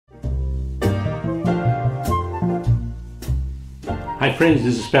Hi friends,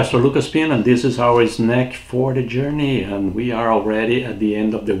 this is Pastor Lucas Pin and this is our snack for the journey, and we are already at the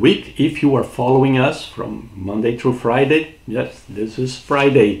end of the week. If you are following us from Monday through Friday, yes, this is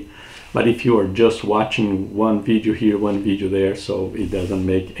Friday. But if you are just watching one video here, one video there, so it doesn't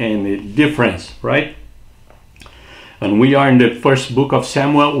make any difference, right? And we are in the first book of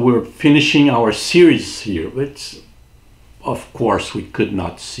Samuel. We're finishing our series here, which of course we could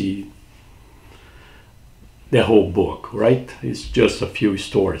not see the whole book, right? It's just a few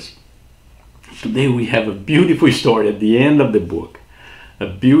stories. Today we have a beautiful story at the end of the book. A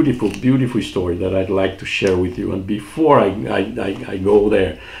beautiful, beautiful story that I'd like to share with you. And before I go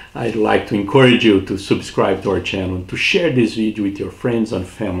there, I'd like to encourage you to subscribe to our channel and to share this video with your friends and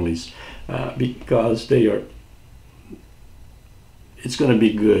families because it's going to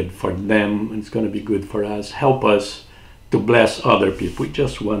be good for them, it's going to be good for us. Help us to bless other people. We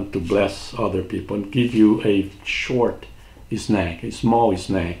just want to bless other people and give you a short snack, a small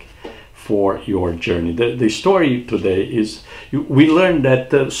snack for your journey. The story today is, we learned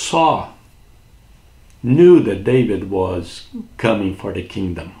that Saul knew that David was coming for the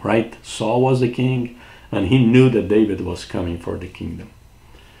kingdom, right? Saul was the king and he knew that David was coming for the kingdom.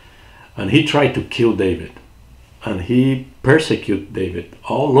 And he tried to kill David and he persecuted David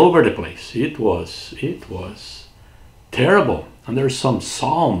all over the place. It was terrible. And there's some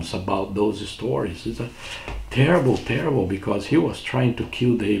psalms about those stories. It's terrible because he was trying to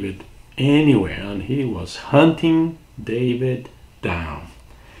kill David anywhere and he was hunting David down.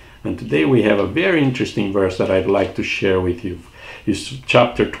 And today we have a very interesting verse that I'd like to share with you. It's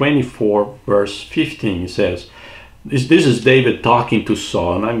chapter 24 verse 15. It says, this is David talking to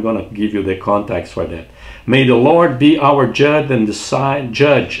Saul, and I'm going to give you the context for that. May the Lord be our judge and decide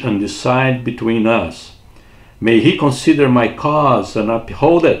between us. May he consider my cause and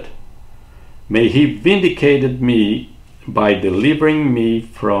uphold it. May he vindicate me by delivering me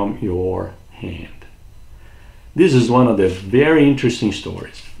from your hand. This is one of the very interesting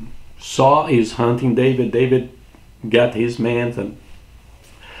stories. Saul is hunting David. David got his men and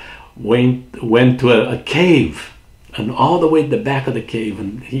went to a cave, and all the way at the back of the cave,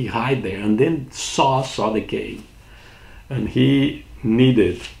 and he hid there. And then Saul saw the cave, and he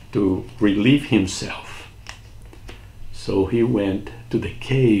needed to relieve himself. So he went to the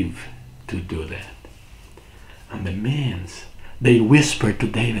cave to do that. And the men, they whispered to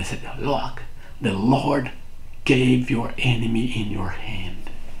David, said, look, the Lord gave your enemy in your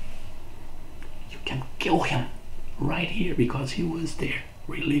hand. You can kill him right here because he was there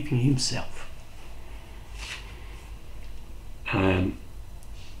relieving himself. And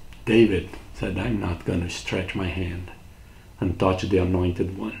David said, I'm not going to stretch my hand and touch the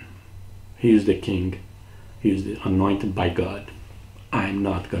anointed one. He is the king. He is anointed by God. I'm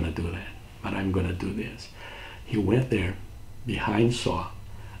not going to do that, but I'm going to do this. He went there behind Saul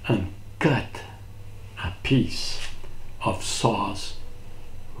and cut a piece of Saul's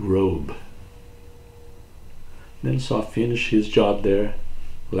robe. Then Saul finished his job there,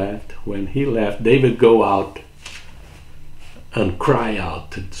 left. When he left, David go out and cry out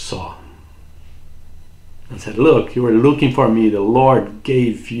to Saul and said, look, you were looking for me. The Lord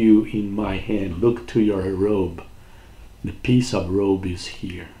gave you in my hand. Look to your robe. The piece of robe is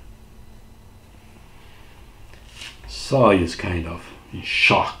here. Saul is kind of in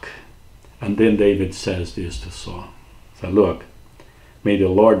shock. And then David says this to Saul. He said, look, may the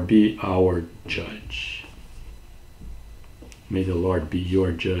Lord be our judge. May the Lord be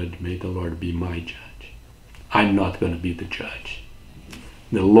your judge. May the Lord be my judge. I'm not going to be the judge.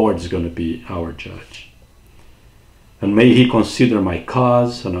 The Lord's going to be our judge. And may he consider my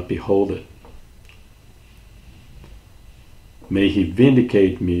cause and uphold it. May he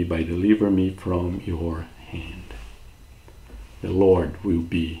vindicate me by delivering me from your hand. The Lord will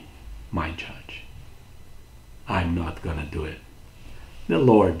be my judge. I'm not going to do it. The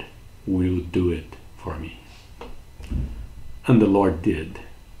Lord will do it for me. And the Lord did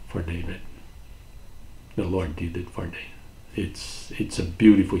for David. The Lord did it for David. It's a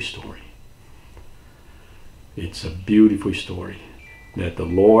beautiful story. It's a beautiful story that the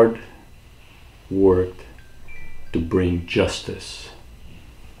Lord worked to bring justice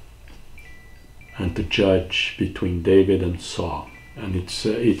and to judge between David and Saul. And it's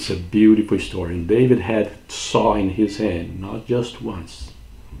a beautiful story. And David had Saul in his hand, not just once,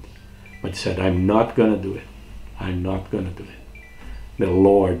 but he said, I'm not going to do it. I'm not going to do it. The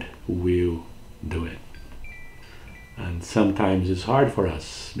Lord will do it. And sometimes it's hard for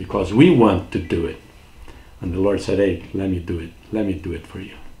us because we want to do it. And the Lord said, hey, let me do it. Let me do it for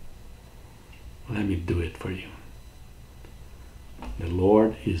you. Let me do it for you. The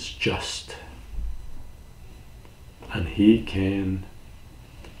Lord is just. And he can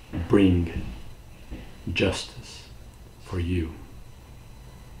bring justice for you.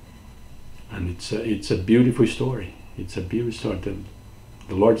 And it's a beautiful story. It's a beautiful story.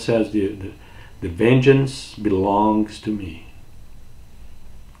 The Lord says the vengeance belongs to me.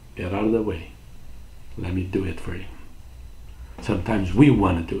 Get out of the way. Let me do it for you. Sometimes we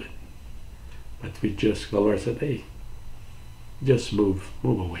want to do it, but the Lord said, hey, just move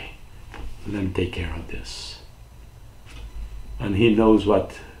away. Let me take care of this. And He knows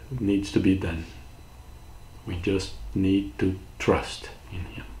what needs to be done. We just need to trust in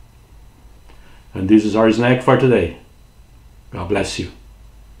Him. And this is our snack for today. God bless you.